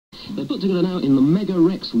They're put together now in the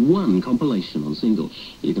MegaRex 1 compilation on single.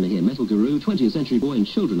 You're going to hear Metal Guru, 20th Century Boy and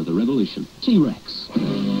Children of the Revolution. T.Rex.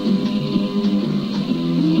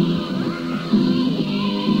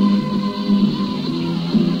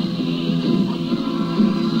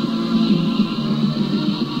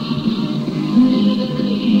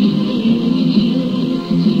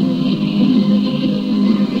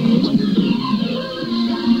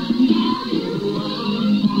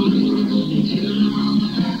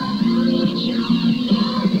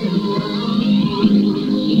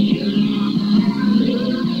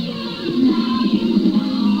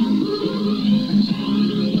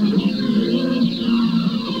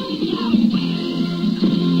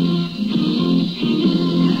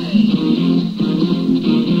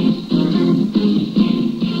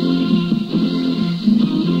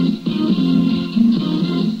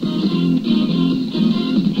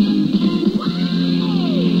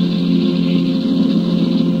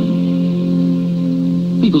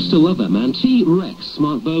 People still love that man. T.Rex,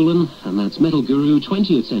 Marc, Bolan, and that's Metal Guru,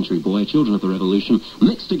 20th Century Boy, Children of the Revolution,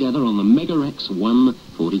 mixed together on the MegaRex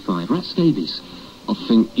 145. Rat Scabies. I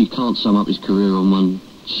think you can't sum up his career on one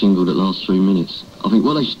single that lasts 3 minutes. I think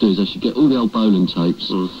what they should do is they should get all the old Bolan tapes,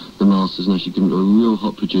 the masters, and they should give them to a real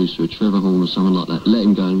hot producer, a Trevor Horn or someone like that. Let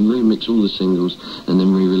him go and remix all the singles and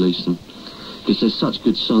then re-release them. Because there's such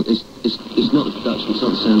good songs. It's not the production, it's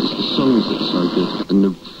not the sound, it's the songs that are so good.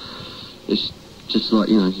 And it's just like,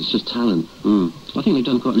 you know, it's just talent. I think they've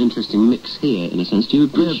done quite an interesting mix here, in a sense. Do you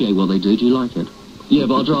appreciate what they do? Do you like it? Yeah,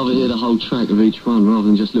 but I'd rather hear the whole track of each one rather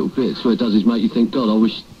than just little bits. What it does is make you think, God, I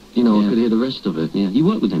wish, you know, I could hear the rest of it. Yeah, you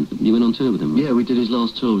worked with him. You went on tour with him, right? Yeah, we did his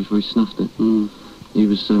last tour before he snuffed it. He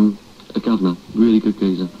was a governor, really good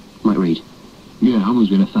geezer. Might read. Yeah, I've always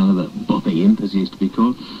been a fan of that Bopping Imp, as he used to be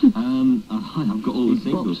called. I've got all the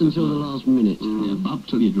singles. Bops until the last minute. Yeah, up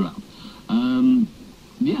till you drop.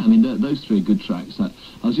 Yeah, I mean, those three are good tracks. I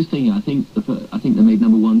was just thinking, I think they made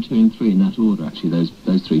number 1, 2 and 3 in that order, actually,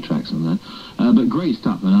 those three tracks on there. But great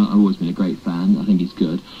stuff, and I've always been a great fan. I think it's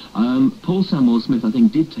good. Paul Samuel Smith, I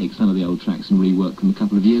think, did take some of the old tracks and rework them a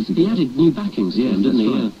couple of years ago. He added new backings, didn't he?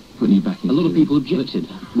 Right. Put new backings. A lot of people objected.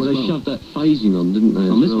 Well, they shoved that phasing on, didn't they?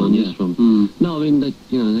 On this one, this one. No, I mean, they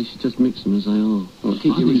should just mix them as they are. Or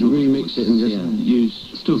keep the original, remix it and just use...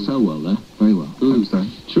 Still sell well, though. Very well. So.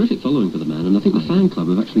 Terrific following for the man, and I think the fan club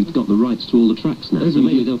have actually got the rights to all the tracks now, so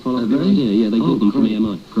maybe they'll follow up the idea. Yeah, they bought them from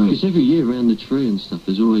EMI. Because every year around the tree and stuff,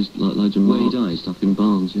 there's always like loads of Marc stuff in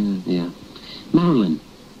barns, Yeah. Marilyn.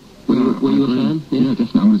 Were you a fan? Yeah,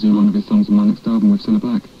 definitely. I'm going to do one of his songs on my next album with Cilla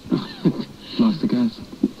Black. Nice to guess.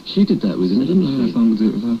 She did that with him, didn't she? Yeah, song to do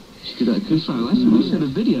it with her. She did that acoustic. We saw the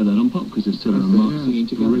video then on Pop Quiz of Cilla and Marc singing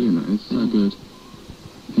together. Brilliant, that is. So good.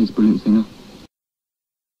 He's a brilliant singer.